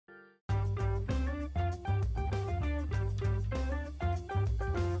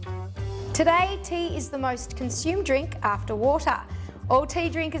Today, tea is the most consumed drink after water. All tea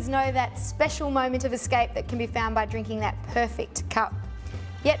drinkers know that special moment of escape that can be found by drinking that perfect cup.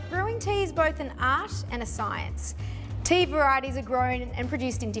 Yet brewing tea is both an art and a science. Tea varieties are grown and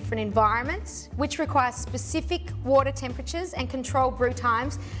produced in different environments, which require specific water temperatures and controlled brew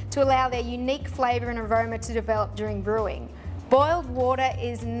times to allow their unique flavour and aroma to develop during brewing. Boiled water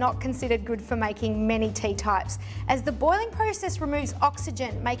is not considered good for making many tea types, as the boiling process removes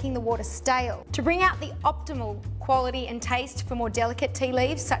oxygen, making the water stale. To bring out the optimal quality and taste for more delicate tea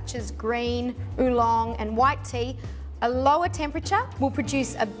leaves, such as green, oolong and white tea, a lower temperature will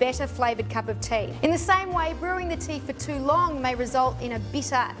produce a better flavoured cup of tea. In the same way, brewing the tea for too long may result in a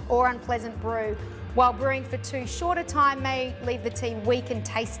bitter or unpleasant brew, while brewing for too short a time may leave the tea weak and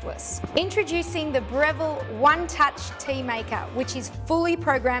tasteless. Introducing the Breville One Touch Tea Maker, which is fully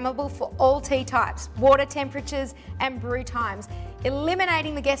programmable for all tea types, water temperatures and brew times,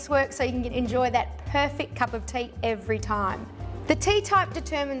 eliminating the guesswork so you can enjoy that perfect cup of tea every time. The tea type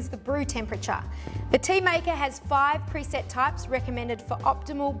determines the brew temperature. The tea maker has 5 preset types recommended for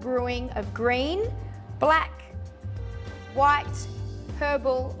optimal brewing of green, black, white,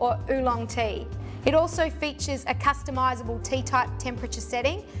 herbal or oolong tea. It also features a customisable tea type temperature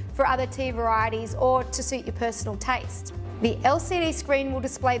setting for other tea varieties or to suit your personal taste. The LCD screen will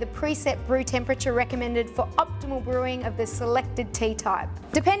display the preset brew temperature recommended for optimal brewing of the selected tea type.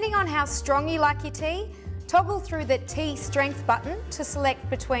 Depending on how strong you like your tea, toggle through the tea strength button to select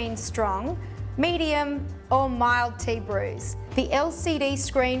between strong, medium or mild tea brews. The LCD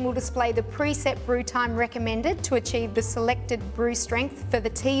screen will display the preset brew time recommended to achieve the selected brew strength for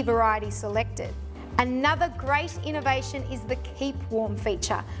the tea variety selected. Another great innovation is the Keep Warm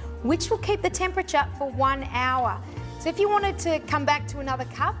feature, which will keep the temperature for 1 hour. So if you wanted to come back to another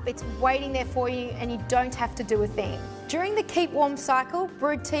cup, it's waiting there for you and you don't have to do a thing. During the Keep Warm cycle,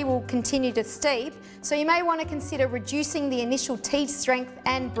 brewed tea will continue to steep, so you may want to consider reducing the initial tea strength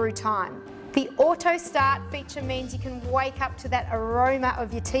and brew time. The Auto Start feature means you can wake up to that aroma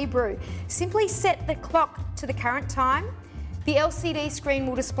of your tea brew. Simply set the clock to the current time. The LCD screen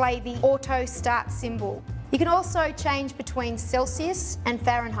will display the Auto Start symbol. You can also change between Celsius and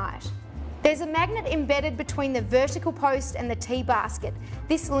Fahrenheit. There's a magnet embedded between the vertical post and the tea basket.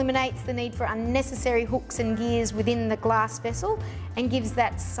 This eliminates the need for unnecessary hooks and gears within the glass vessel and gives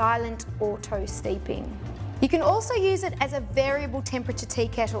that silent auto steeping. You can also use it as a variable temperature tea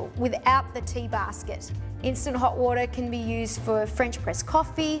kettle without the tea basket. Instant hot water can be used for French press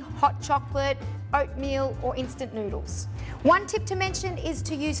coffee, hot chocolate, oatmeal or instant noodles. One tip to mention is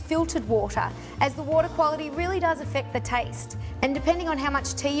to use filtered water, as the water quality really does affect the taste. And depending on how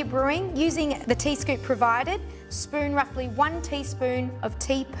much tea you're brewing, using the tea scoop provided, spoon roughly 1 teaspoon of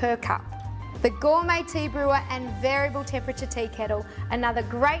tea per cup. The Gourmet Tea Brewer and Variable Temperature Tea Kettle, another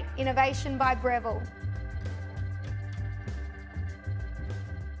great innovation by Breville.